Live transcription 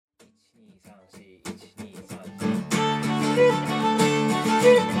Hello,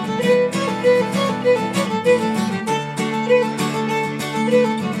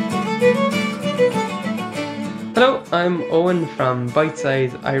 I'm Owen from Bite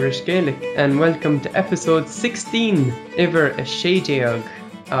Size Irish Gaelic, and welcome to episode 16 ever a Sheideog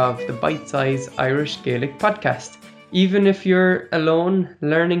of the Bite Size Irish Gaelic podcast. Even if you're alone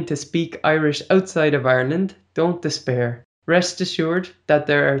learning to speak Irish outside of Ireland, don't despair. Rest assured that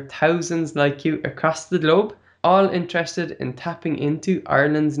there are thousands like you across the globe, all interested in tapping into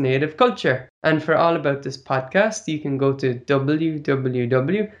Ireland's native culture. And for all about this podcast, you can go to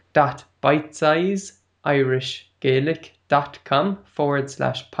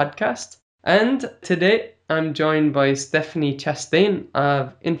www.bitesizeirishgaelic.com/podcast. And today I'm joined by Stephanie Chastain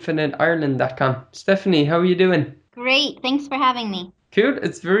of InfiniteIreland.com. Stephanie, how are you doing? Great, thanks for having me. Cool,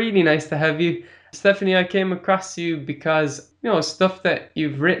 it's really nice to have you. Stephanie, I came across you because, stuff that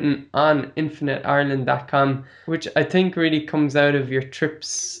you've written on InfiniteIreland.com, which I think really comes out of your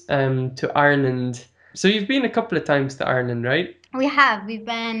trips to Ireland. So you've been a couple of times to Ireland, right? We have. We've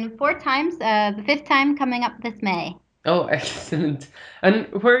been 4 times, the 5th time coming up this May. Oh, excellent. And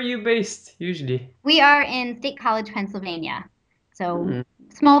where are you based usually? We are in State College, Pennsylvania. So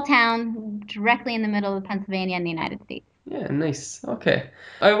small town directly in the middle of Pennsylvania in the United States. Yeah, nice. Okay.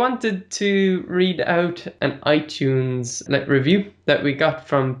 I wanted to read out an iTunes review that we got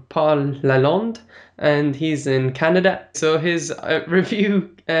from Paul Lalonde, and he's in Canada. So his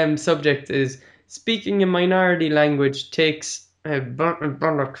review subject is speaking a minority language takes...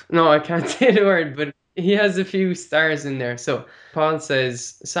 No, I can't say the word, but he has a few stars in there. So Paul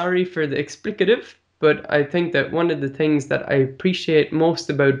says, sorry for the explicative, but I think that one of the things that I appreciate most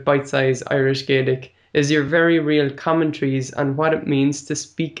about Bite Size Irish Gaelic is your very real commentaries on what it means to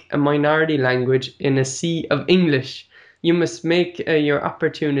speak a minority language in a sea of English. You must make your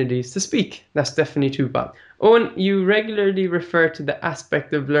opportunities to speak. That's definitely true, Bob. Owen, you regularly refer to the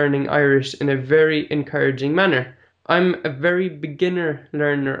aspect of learning Irish in a very encouraging manner. I'm a very beginner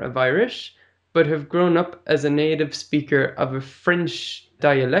learner of Irish, but have grown up as a native speaker of a French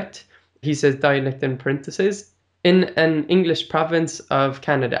dialect, he says dialect in parentheses, in an English province of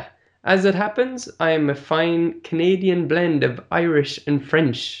Canada. As it happens, I am a fine Canadian blend of Irish and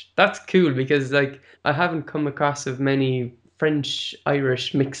French. That's cool because I haven't come across of many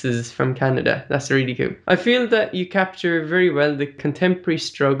French-Irish mixes from Canada. That's really cool. I feel that you capture very well the contemporary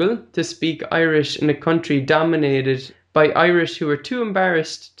struggle to speak Irish in a country dominated by Irish who are too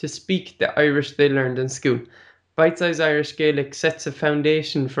embarrassed to speak the Irish they learned in school. Bite Size Irish Gaelic sets a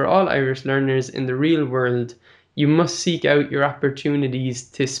foundation for all Irish learners in the real world. You must seek out your opportunities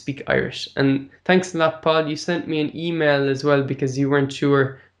to speak Irish. And thanks a lot, Paul. You sent me an email as well because you weren't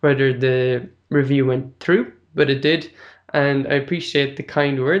sure whether the review went through, but it did. And I appreciate the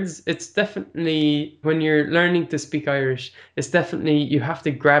kind words. It's definitely, when you're learning to speak Irish, it's definitely, you have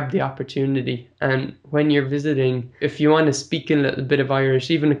to grab the opportunity. And when you're visiting, if you want to speak a little bit of Irish,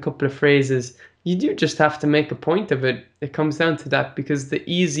 even a couple of phrases, you do just have to make a point of it. It comes down to that because the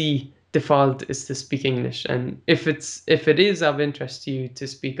easy default is to speak English, and if it is of interest to you to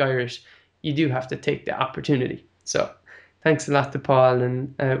speak Irish, you do have to take the opportunity. So thanks a lot to Paul,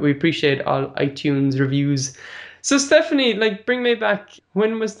 and we appreciate all iTunes reviews. So Stephanie, bring me back.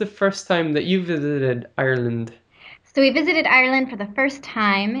 When was the first time that you visited Ireland? So we visited Ireland for the first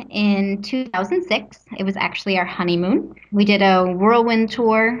time in 2006. It was actually our honeymoon. We did a whirlwind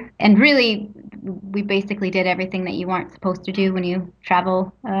tour, and really, we basically did everything that you aren't supposed to do when you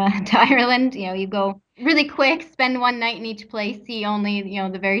travel to Ireland. You go really quick, spend one night in each place, see only,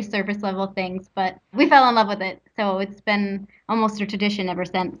 the very surface level things. But we fell in love with it. So it's been almost a tradition ever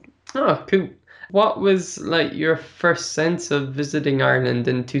since. Oh, cool. What was your first sense of visiting Ireland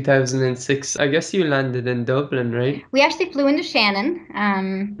in 2006? I guess you landed in Dublin, right? We actually flew into Shannon,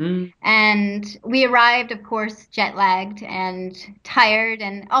 and we arrived, of course, jet lagged and tired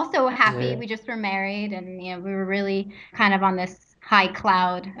and also happy. Yeah. We just were married, and we were really kind of on this high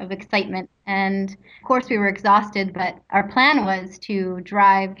cloud of excitement. And of course, we were exhausted, but our plan was to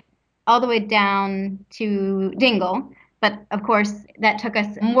drive all the way down to Dingle. But of course, that took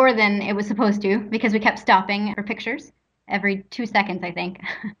us more than it was supposed to because we kept stopping for pictures every 2 seconds, I think.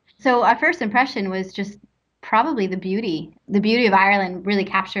 So our first impression was just probably the beauty. The beauty of Ireland really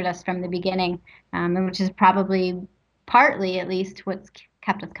captured us from the beginning, which is probably partly, at least, what's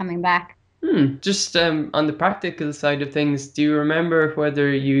kept us coming back. Just on the practical side of things, do you remember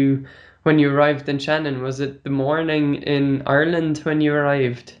whether when you arrived in Shannon, was it the morning in Ireland when you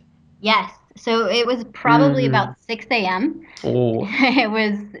arrived? Yes. So it was probably about 6 a.m. Oh. It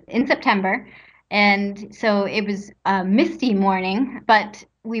was in September. And so it was a misty morning, but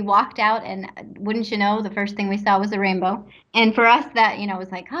we walked out, and wouldn't you know, the first thing we saw was a rainbow. And for us, that,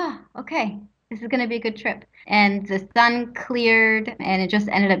 was like, oh, okay, this is going to be a good trip. And the sun cleared, and it just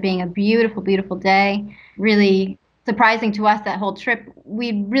ended up being a beautiful, beautiful day. Really surprising to us that whole trip.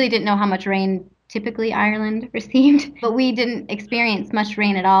 We really didn't know how much rain typically Ireland received, but we didn't experience much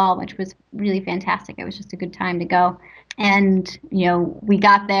rain at all, which was really fantastic. It was just a good time to go. And, we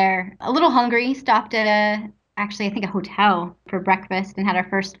got there a little hungry, stopped at actually, I think a hotel for breakfast and had our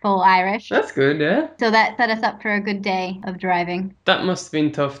first full Irish. That's good, yeah. So that set us up for a good day of driving. That must have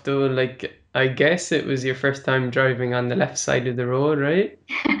been tough though. Like, I guess it was your first time driving on the left side of the road, right?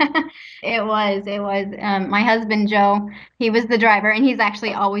 It was. My husband, Joe, he was the driver, and he's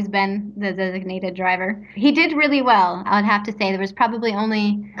actually always been the designated driver. He did really well, I'd have to say. There was probably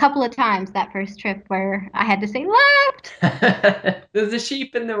only a couple of times that first trip where I had to say left. There's a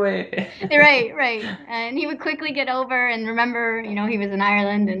sheep in the way. Right. And he would quickly get over and remember, he was in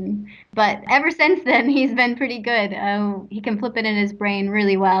Ireland. But ever since then, he's been pretty good. He can flip it in his brain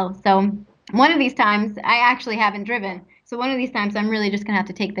really well. So one of these times, I actually haven't driven. So one of these times, I'm really just going to have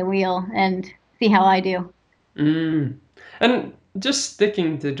to take the wheel and see how I do. And just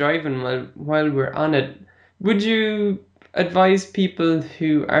sticking to driving while we're on it, would you advise people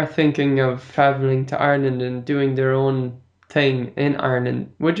who are thinking of traveling to Ireland and doing their own thing in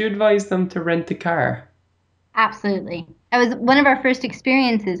Ireland, would you advise them to rent a car? Absolutely. It was one of our first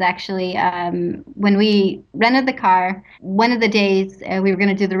experiences, actually, when we rented the car. One of the days we were going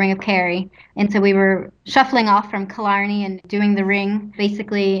to do the Ring of Kerry. And so we were shuffling off from Killarney and doing the ring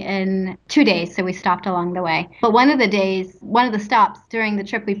basically in 2 days. So we stopped along the way. But one of the stops during the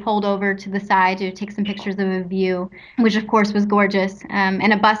trip, we pulled over to the side to take some pictures of a view, which of course was gorgeous.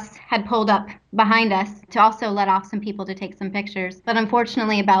 And a bus had pulled up behind us to also let off some people to take some pictures. But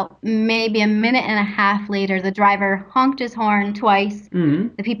unfortunately, about maybe a minute and a half later, the driver honked his horn twice.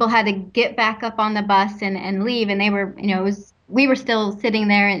 Mm-hmm. The people had to get back up on the bus and leave, and they were, we were still sitting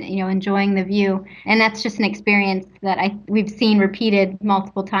there and enjoying the view. And that's just an experience that we've seen repeated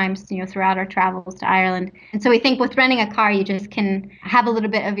multiple times throughout our travels to Ireland. And so we think with renting a car, you just can have a little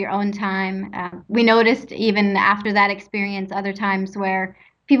bit of your own time. We noticed even after that experience other times where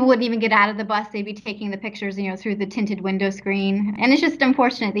people wouldn't even get out of the bus. They'd be taking the pictures through the tinted window screen. And it's just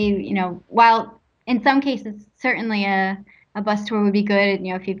unfortunate that while in some cases certainly a bus tour would be good,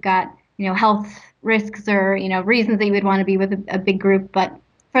 if you've got health risks or reasons that you would want to be with a big group. But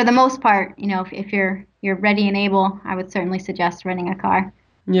for the most part, if you're ready and able, I would certainly suggest renting a car.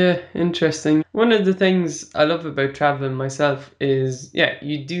 Yeah, interesting. One of the things I love about traveling myself is,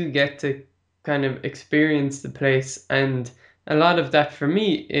 you do get to kind of experience the place, and a lot of that for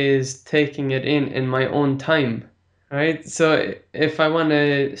me is taking it in my own time, right? So if I want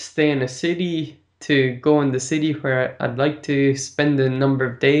to stay in a city, to go in the city where I'd like to spend the number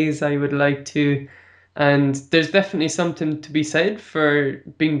of days I would like to. And there's definitely something to be said for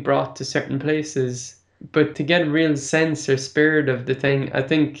being brought to certain places. But to get a real sense or spirit of the thing, I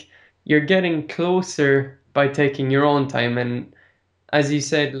think you're getting closer by taking your own time. And as you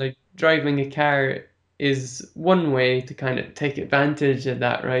said, like driving a car is one way to kind of take advantage of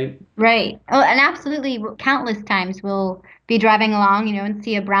that, right? Right. Oh, and absolutely, countless times we'll be driving along, and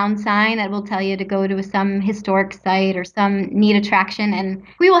see a brown sign that will tell you to go to some historic site or some neat attraction, and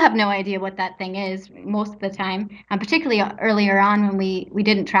we will have no idea what that thing is most of the time. Particularly earlier on when we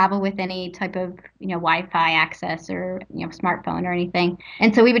didn't travel with any type of Wi-Fi access or smartphone or anything,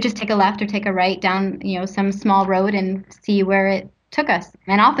 and so we would just take a left or take a right down some small road and see where it took us.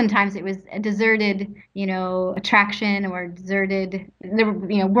 And oftentimes it was a deserted, attraction or deserted. There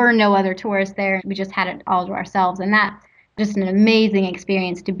were no other tourists there. We just had it all to ourselves. And that's just an amazing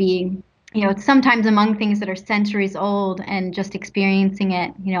experience to be, sometimes among things that are centuries old and just experiencing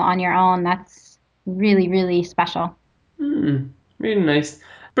it, on your own. That's really, really special. Really nice.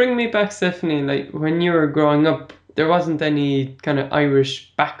 Bring me back, Stephanie, like when you were growing up, there wasn't any kind of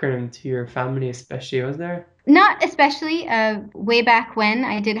Irish background to your family, especially, was there? Not especially. Way back when,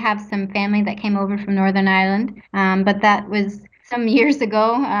 I did have some family that came over from Northern Ireland, but that was some years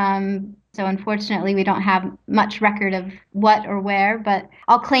ago. So unfortunately, we don't have much record of what or where, but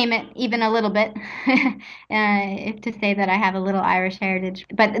I'll claim it even a little bit if to say that I have a little Irish heritage.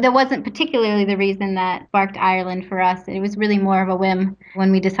 But that wasn't particularly the reason that sparked Ireland for us. It was really more of a whim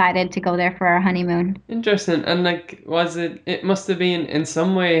when we decided to go there for our honeymoon. Interesting. And like, it must have been in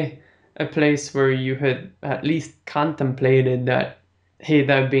some way a place where you had at least contemplated that, hey,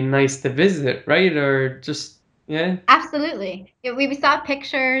 that'd be nice to visit, right? Or just Yeah. Absolutely. We saw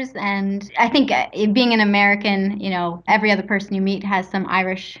pictures, and I think being an American, every other person you meet has some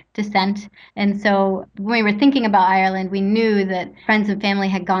Irish descent. And so when we were thinking about Ireland, we knew that friends and family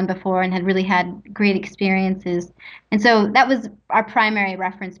had gone before and had really had great experiences. And so that was our primary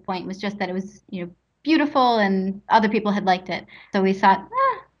reference point, was just that it was, beautiful and other people had liked it. So we thought,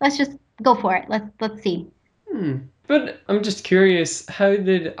 let's just go for it. Let's see. Hmm. But I'm just curious, how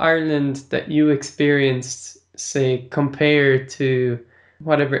did Ireland that you experienced, say, compare to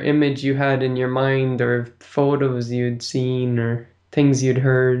whatever image you had in your mind or photos you'd seen or things you'd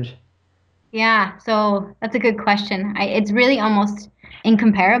heard? Yeah, so that's a good question. It's really almost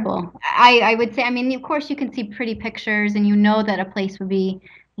incomparable. I would say, I mean, of course, you can see pretty pictures and you know that a place would be,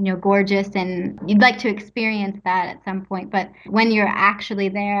 gorgeous and you'd like to experience that at some point. But when you're actually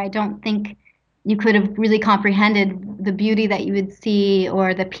there, I don't think you could have really comprehended the beauty that you would see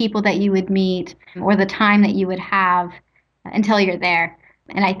or the people that you would meet or the time that you would have until you're there.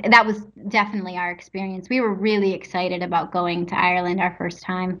 And that was definitely our experience. We were really excited about going to Ireland our first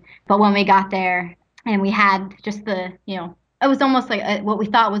time. But when we got there and we had just it was almost like what we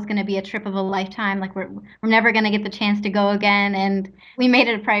thought was going to be a trip of a lifetime. Like we're never going to get the chance to go again. And we made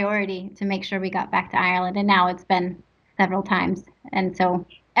it a priority to make sure we got back to Ireland. And now it's been several times. And so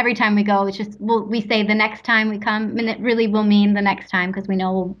every time we go, it's just, we say the next time we come, and it really will mean the next time because we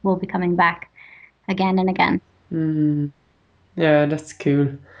know we'll be coming back again and again. Hmm. Yeah, that's cool.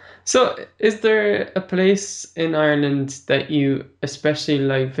 So, is there a place in Ireland that you especially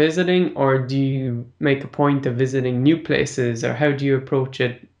like visiting, or do you make a point of visiting new places, or how do you approach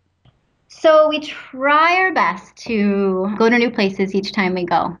it? So we try our best to go to new places each time we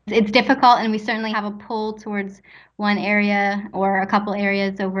go. It's difficult, and we certainly have a pull towards one area or a couple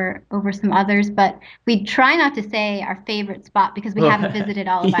areas over some others, but we try not to say our favorite spot because we haven't visited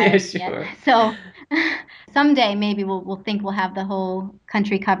all of Yeah, Ireland yet. sure. So someday maybe we'll think we'll have the whole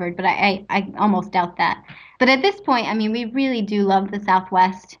country covered, but I almost doubt that. But at this point, I mean, we really do love the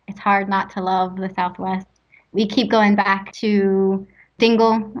Southwest. It's hard not to love the Southwest. We keep going back to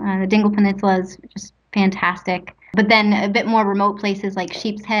Dingle. The Dingle Peninsula is just fantastic. But then a bit more remote places like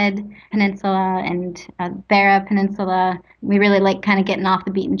Sheepshead Peninsula and Barra Peninsula, we really like kind of getting off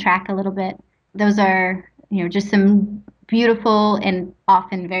the beaten track a little bit. Those are, just some beautiful and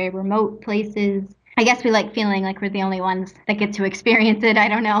often very remote places. I guess we like feeling like we're the only ones that get to experience it. I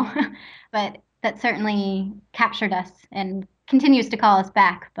don't know. But that certainly captured us and continues to call us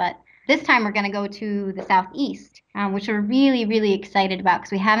back. But this time we're going to go to the southeast, which we're really, really excited about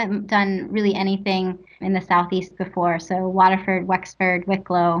because we haven't done really anything in the southeast before. So Waterford, Wexford,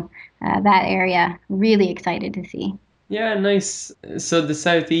 Wicklow, that area, really excited to see. Yeah, nice. So the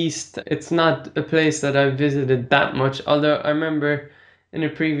southeast, it's not a place that I've visited that much. Although I remember in a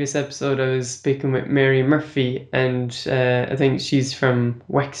previous episode I was speaking with Mary Murphy, and I think she's from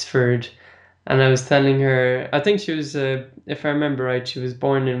Wexford, and I was telling her, I think she was, if I remember right, she was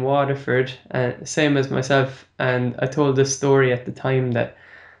born in Waterford, same as myself. And I told this story at the time that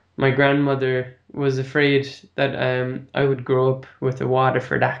my grandmother was afraid that I would grow up with a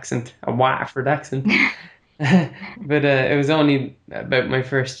Waterford accent. But it was only about my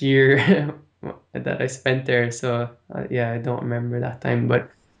first year that I spent there, so yeah, I don't remember that time. But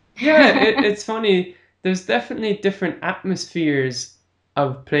yeah, it's funny. There's definitely different atmospheres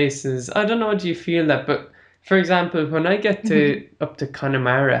of places. I don't know, do you feel that? But for example, when I get Hmm. to up to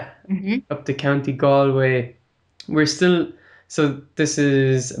Connemara, Hmm. up to County Galway, we're still, so this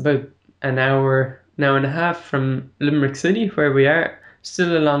is about an hour and a half from Limerick City where we are,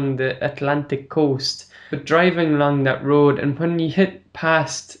 still along the Atlantic coast. But driving along that road, and when you hit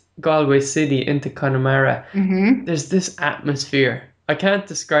past Galway City into Connemara, Hmm. there's this atmosphere. I can't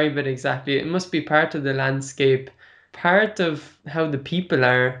describe it exactly. It must be part of the landscape, part of how the people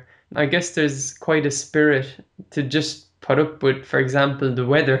are. I guess there's quite a spirit to just put up with, for example, the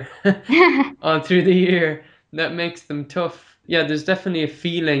weather all through the year that makes them tough. Yeah, there's definitely a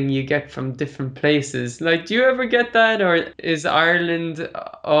feeling you get from different places. Like, do you ever get that, or is Ireland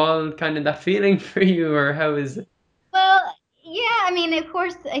all kind of that feeling for you, or how is it? Well, yeah, I mean, of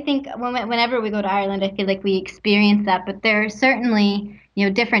course, I think whenever we go to Ireland, I feel like we experience that, but there are certainly,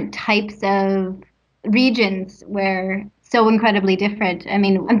 different types of regions where so incredibly different. I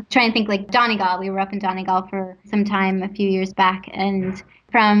mean, I'm trying to think like Donegal. We were up in Donegal for some time a few years back, and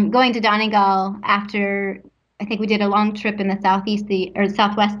from going to Donegal after, I think we did a long trip in the or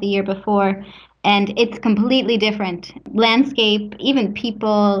southwest the year before, and it's completely different landscape, even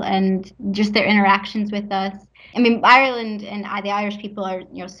people, and just their interactions with us. I mean, Ireland and the Irish people are,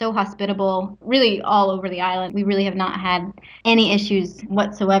 so hospitable, really all over the island. We really have not had any issues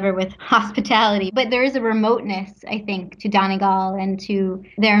whatsoever with hospitality. But there is a remoteness, I think, to Donegal and to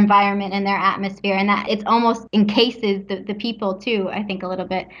their environment and their atmosphere, and that it's almost encases the people too, I think, a little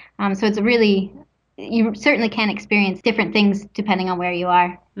bit. So it's really, you certainly can experience different things depending on where you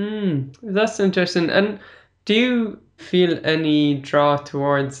are. That's interesting. And do you feel any draw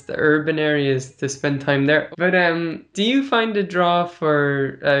towards the urban areas to spend time there? But do you find a draw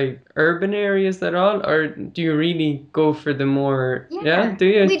for urban areas at all, or do you really go for the more? Yeah, Yeah, do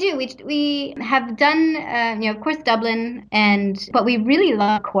you? we do. We have done, of course, Dublin, but we really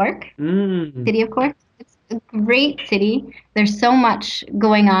love Cork, city of Cork. It's a great city. There's so much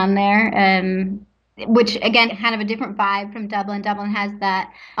going on there, which again, kind of a different vibe from Dublin. Dublin has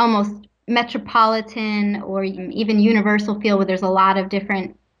that almost metropolitan or even universal feel where there's a lot of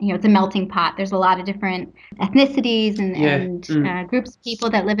different, it's a melting pot. There's a lot of different ethnicities and, Yeah. groups of people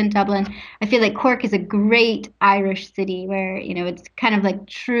that live in Dublin. I feel like Cork is a great Irish city where, it's kind of like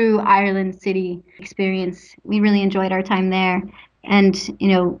true Ireland city experience. We really enjoyed our time there. And,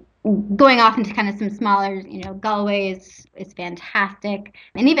 going off into kind of some smaller, Galway is fantastic.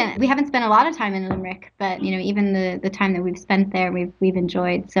 And even we haven't spent a lot of time in Limerick, but even the time that we've spent there, we've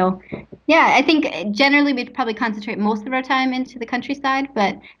enjoyed. So yeah, I think generally we'd probably concentrate most of our time into the countryside,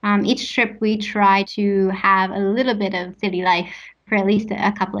 but each trip we try to have a little bit of city life for at least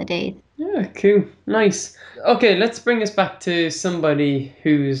a couple of days. Yeah, cool. Nice. Okay, let's bring us back to somebody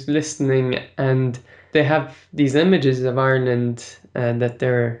who's listening and they have these images of Ireland that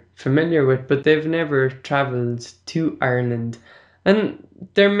they're familiar with, but they've never traveled to Ireland. And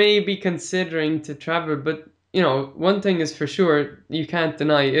they may be considering to travel, but one thing is for sure, you can't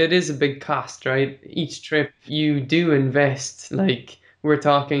deny it is a big cost, right? Each trip you do invest, like we're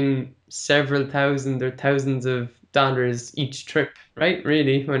talking several thousand or thousands of dollars each trip, right?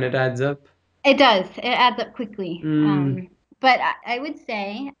 Really, when it adds up. It does. It adds up quickly. But I would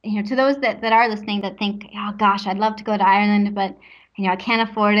say, to those that are listening that think, oh gosh, I'd love to go to Ireland, but I can't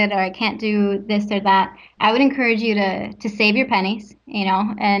afford it or I can't do this or that. I would encourage you to save your pennies,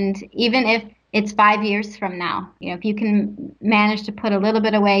 and even if it's 5 years from now, if you can manage to put a little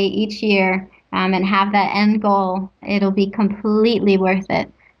bit away each year, and have that end goal, it'll be completely worth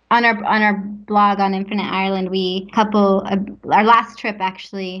it. On our blog on Infinite Ireland, our last trip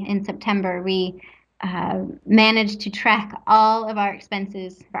actually in September, we managed to track all of our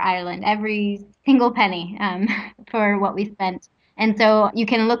expenses for Ireland, every single penny, for what we spent. And so you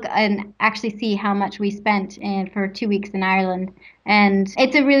can look and actually see how much we spent for 2 weeks in Ireland. And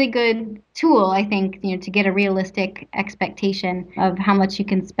it's a really good tool, I think, to get a realistic expectation of how much you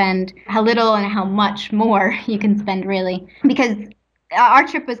can spend, how little and how much more you can spend, really. Because our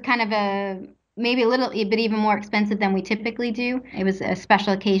trip was kind of maybe a little bit even more expensive than we typically do. It was a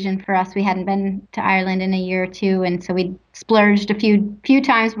special occasion for us. We hadn't been to Ireland in a year or two, and so we splurged a few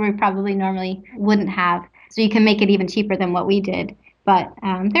times where we probably normally wouldn't have. So you can make it even cheaper than what we did. But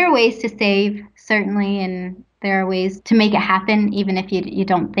there are ways to save, certainly, and there are ways to make it happen, even if you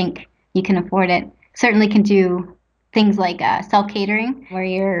don't think you can afford it. Certainly can do things like self-catering, where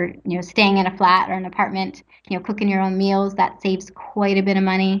you're staying in a flat or an apartment, cooking your own meals. That saves quite a bit of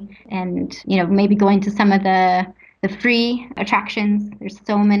money. And maybe going to some of the free attractions. There's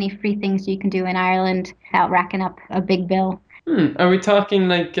so many free things you can do in Ireland without racking up a big bill. Are we talking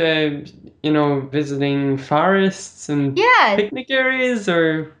like visiting forests and Yeah, picnic areas,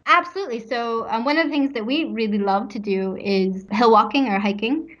 or? absolutely. So, one of the things that we really love to do is hill walking or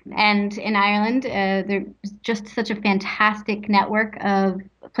hiking. And in Ireland, there's just such a fantastic network of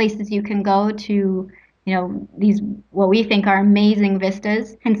places you can go to, these what we think are amazing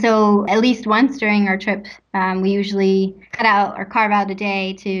vistas. And so, at least once during our trip, we usually cut out or carve out a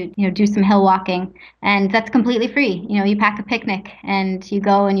day to, do some hill walking. And that's completely free. You pack a picnic and you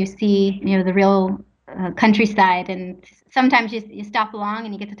go and you see, the real countryside, and sometimes you stop along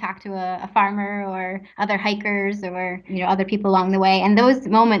and you get to talk to a farmer or other hikers or other people along the way, and those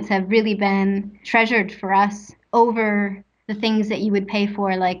moments have really been treasured for us over the things that you would pay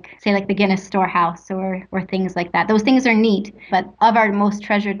for, like say like the Guinness Storehouse or things like that. Those things are neat, but of our most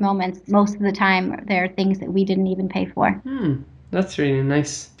treasured moments, most of the time they're things that we didn't even pay for. That's really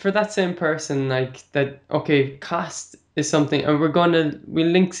nice. For that same person, like that, okay, cost is something, and we'll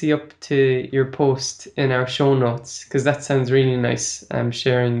link you up to your post in our show notes, because that sounds really nice,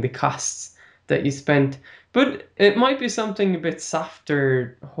 sharing the costs that you spent. But it might be something a bit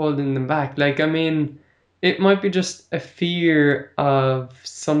softer holding them back. Like, I mean, it might be just a fear of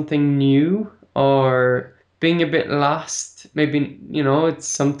something new or being a bit lost. Maybe, it's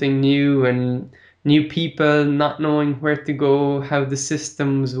something new and new people, not knowing where to go, how the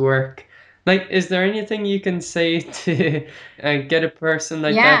systems work. Like, is there anything you can say to get a person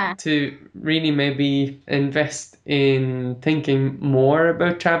like Yeah. that to really maybe invest in thinking more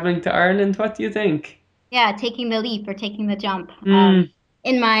about traveling to Ireland? What do you think? Yeah, taking the leap or taking the jump. Mm,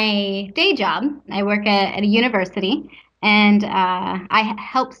 In my day job, I work at a university, and I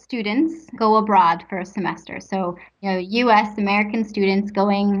help students go abroad for a semester. So, U.S. American students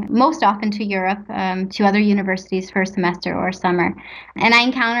going most often to Europe, to other universities for a semester or summer. And I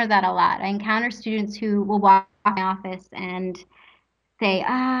encounter that a lot. I encounter students who will walk in my office and say,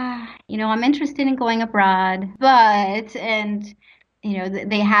 I'm interested in going abroad, and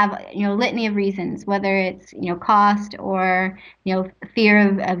they have, litany of reasons, whether it's, cost or,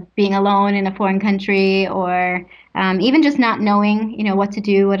 fear of being alone in a foreign country, or even just not knowing, what to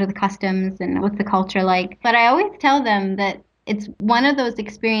do, what are the customs and what's the culture like. But I always tell them that it's one of those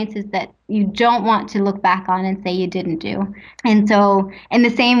experiences that you don't want to look back on and say you didn't do. And so, in the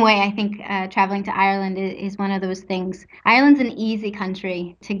same way, I think traveling to Ireland is one of those things. Ireland's an easy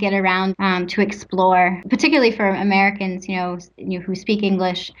country to get around, to explore, particularly for Americans, who speak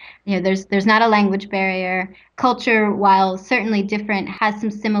English. There's not a language barrier. Culture, while certainly different, has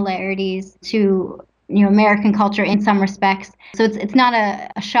some similarities to American culture in some respects. So it's not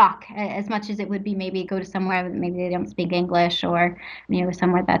a shock as much as it would be maybe go to somewhere that maybe they don't speak English, or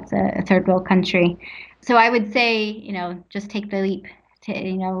somewhere that's a third world country. So I would say, just take the leap.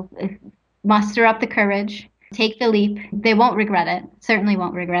 To, muster up the courage. Take the leap. They won't regret it. Certainly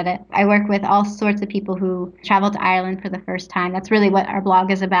won't regret it. I work with all sorts of people who travel to Ireland for the first time. That's really what our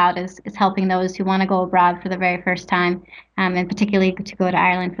blog is about, is helping those who want to go abroad for the very first time, and particularly to go to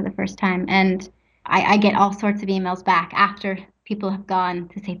Ireland for the first time. And I get all sorts of emails back after people have gone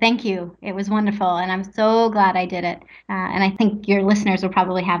to say thank you. It was wonderful, and I'm so glad I did it. And I think your listeners will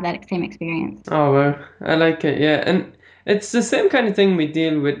probably have that same experience. oh, well, I like it, yeah. And it's the same kind of thing we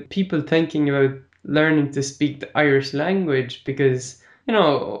deal with people thinking about learning to speak the Irish language because,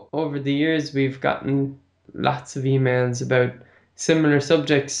 over the years we've gotten lots of emails about similar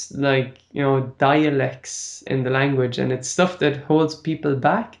subjects like, dialects in the language, and it's stuff that holds people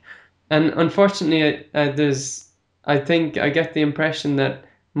back. And unfortunately, I think I get the impression that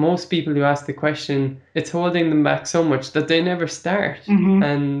most people who ask the question, it's holding them back so much that they never start. Mm-hmm.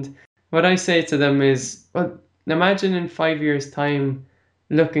 And what I say to them is, well, imagine in 5 years' time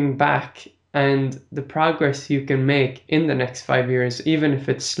looking back and the progress you can make in the next 5 years, even if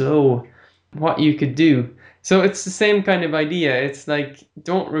it's slow, what you could do. So it's the same kind of idea. It's like,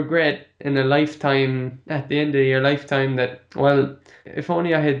 don't regret in a lifetime, at the end of your lifetime, that, well, if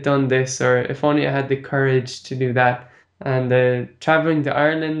only I had done this, or if only I had the courage to do that. And traveling to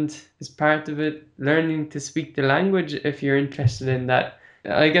Ireland is part of it. Learning to speak the language, if you're interested in that.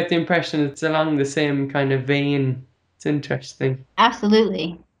 I get the impression it's along the same kind of vein. It's interesting.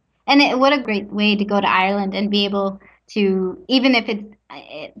 Absolutely. And what a great way to go to Ireland and be able to, even if it's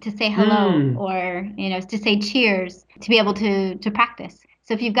to say hello, Mm, or, to say cheers, to be able to practice.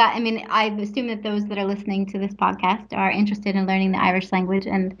 So if you've got, I mean, I assume that those that are listening to this podcast are interested in learning the Irish language,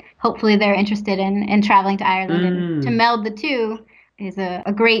 and hopefully they're interested in traveling to Ireland. And to mm, meld the two is a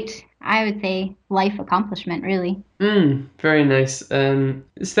great, I would say, life accomplishment, really. very nice.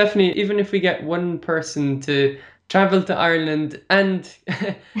 Stephanie, even if we get one person to travel to Ireland and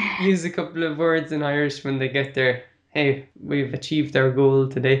use a couple of words in Irish when they get there, hey, we've achieved our goal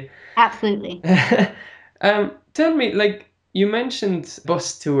today. Absolutely. Tell me, like, you mentioned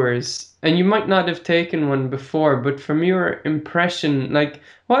bus tours, and you might not have taken one before, but from your impression, like,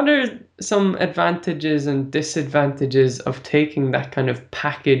 what are some advantages and disadvantages of taking that kind of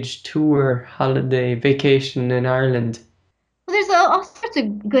package tour, holiday, vacation in Ireland? Well, there's all sorts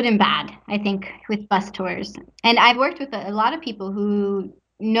of good and bad, I think, with bus tours. And I've worked with a lot of people who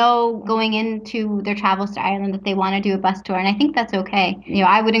know going into their travels to Ireland that they want to do a bus tour. And I think that's okay.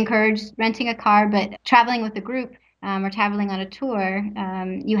 I would encourage renting a car, but traveling with a group, or traveling on a tour,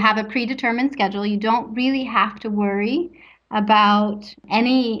 you have a predetermined schedule. You don't really have to worry about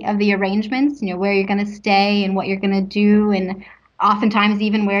any of the arrangements, where you're going to stay and what you're going to do, and oftentimes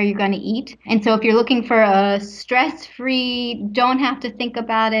even where you're going to eat. And so if you're looking for a stress-free, don't have to think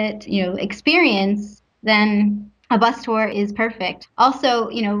about it, experience, then a bus tour is perfect. Also,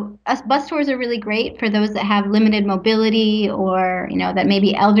 bus tours are really great for those that have limited mobility or, that may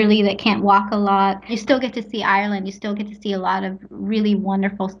be elderly that can't walk a lot. You still get to see Ireland. You still get to see a lot of really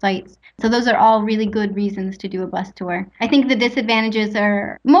wonderful sights. So those are all really good reasons to do a bus tour. I think the disadvantages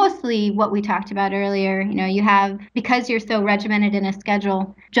are mostly what we talked about earlier. Because you're so regimented in a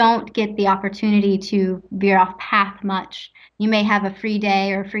schedule, don't get the opportunity to veer off path much. You may have a free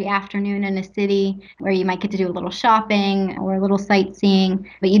day or a free afternoon in a city where you might get to do a little shopping or a little sightseeing,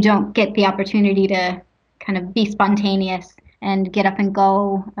 but you don't get the opportunity to kind of be spontaneous and get up and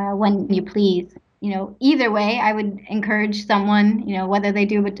go when you please. Either way, I would encourage someone, whether they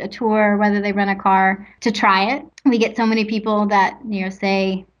do a tour or whether they rent a car, to try it. We get so many people that,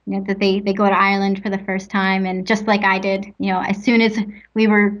 say, that they go to Ireland for the first time. And just like I did, as soon as we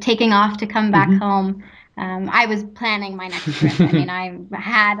were taking off to come back home, I was planning my next trip. I mean, I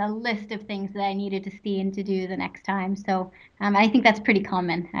had a list of things that I needed to see and to do the next time. So I think that's pretty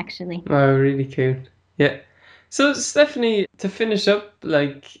common, actually. Oh, really cool. Yeah. So, Stephanie, to finish up,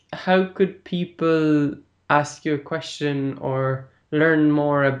 how could people ask you a question or learn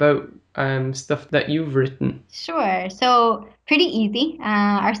more about stuff that you've written? Sure. So, pretty easy.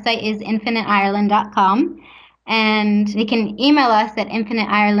 Our site is infiniteireland.com. And they can email us at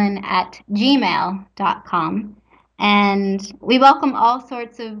infiniteireland@gmail.com. And we welcome all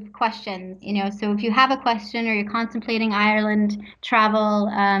sorts of questions. So if you have a question or you're contemplating Ireland travel,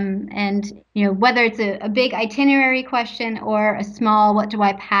 and whether it's a big itinerary question or a small, what do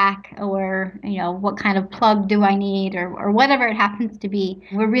I pack, or what kind of plug do I need, or whatever it happens to be,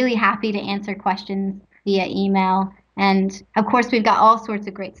 we're really happy to answer questions via email. And of course, we've got all sorts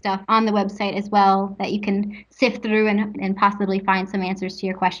of great stuff on the website as well that you can sift through and possibly find some answers to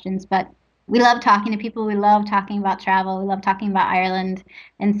your questions. But we love talking to people. We love talking about travel. We love talking about Ireland.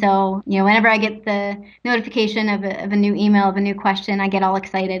 And so, whenever I get the notification of a new email, of a new question, I get all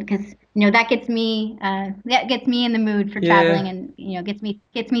excited because, that gets me in the mood for traveling, and, gets me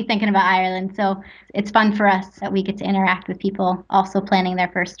thinking about Ireland. So it's fun for us that we get to interact with people also planning their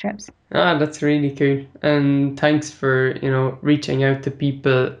first trips. Ah, that's really cool. And thanks for, reaching out to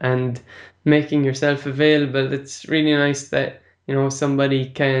people and making yourself available. It's really nice that somebody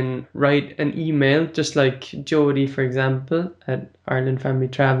can write an email, just like Jody, for example, at Ireland Family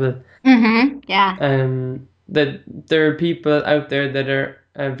Travel. Yeah. That there are people out there that are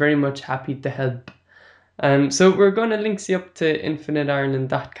very much happy to help. So we're going to link you up to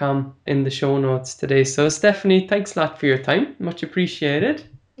infiniteireland.com in the show notes today. So Stephanie, thanks a lot for your time. Much appreciated.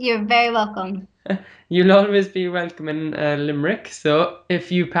 You're very welcome. You'll always be welcome in Limerick, so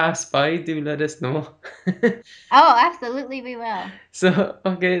if you pass by, do let us know. Oh, absolutely, we will. So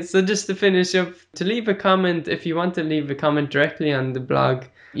just to finish up, to leave a comment, if you want to leave a comment directly on the blog,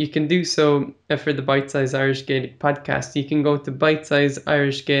 you can do so for the Bite Size Irish Gaelic podcast. You can go to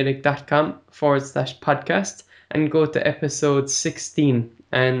bitesizeirishgaelic.com/podcast and go to episode 16,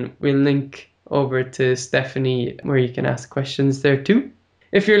 and we'll link over to Stephanie where you can ask questions there too.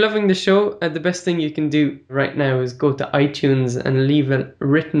 If you're loving the show, the best thing you can do right now is go to iTunes and leave a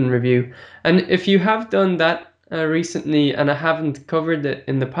written review. And if you have done that recently and I haven't covered it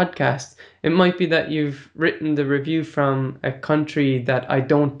in the podcast, it might be that you've written the review from a country that I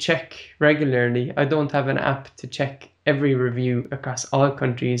don't check regularly. I don't have an app to check every review across all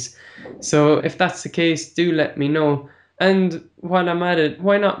countries. So if that's the case, do let me know. And while I'm at it,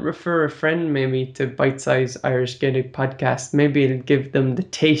 why not refer a friend maybe to Bite Size Irish Gaelic podcast? Maybe it'll give them the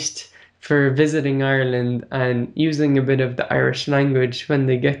taste for visiting Ireland and using a bit of the Irish language when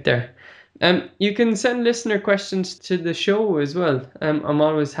they get there. You can send listener questions to the show as well. I'm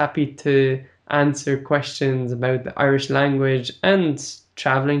always happy to answer questions about the Irish language and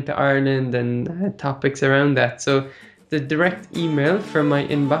traveling to Ireland and topics around that. So the direct email from my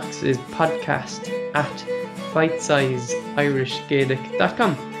inbox is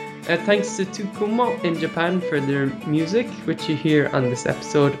podcast@bitesizeirishgaelic.com. Thanks to Tukumo in Japan for their music, which you hear on this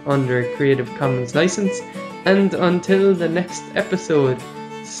episode under Creative Commons license. And until the next episode,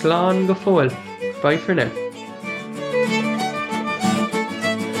 Slán go fóill. Bye for now.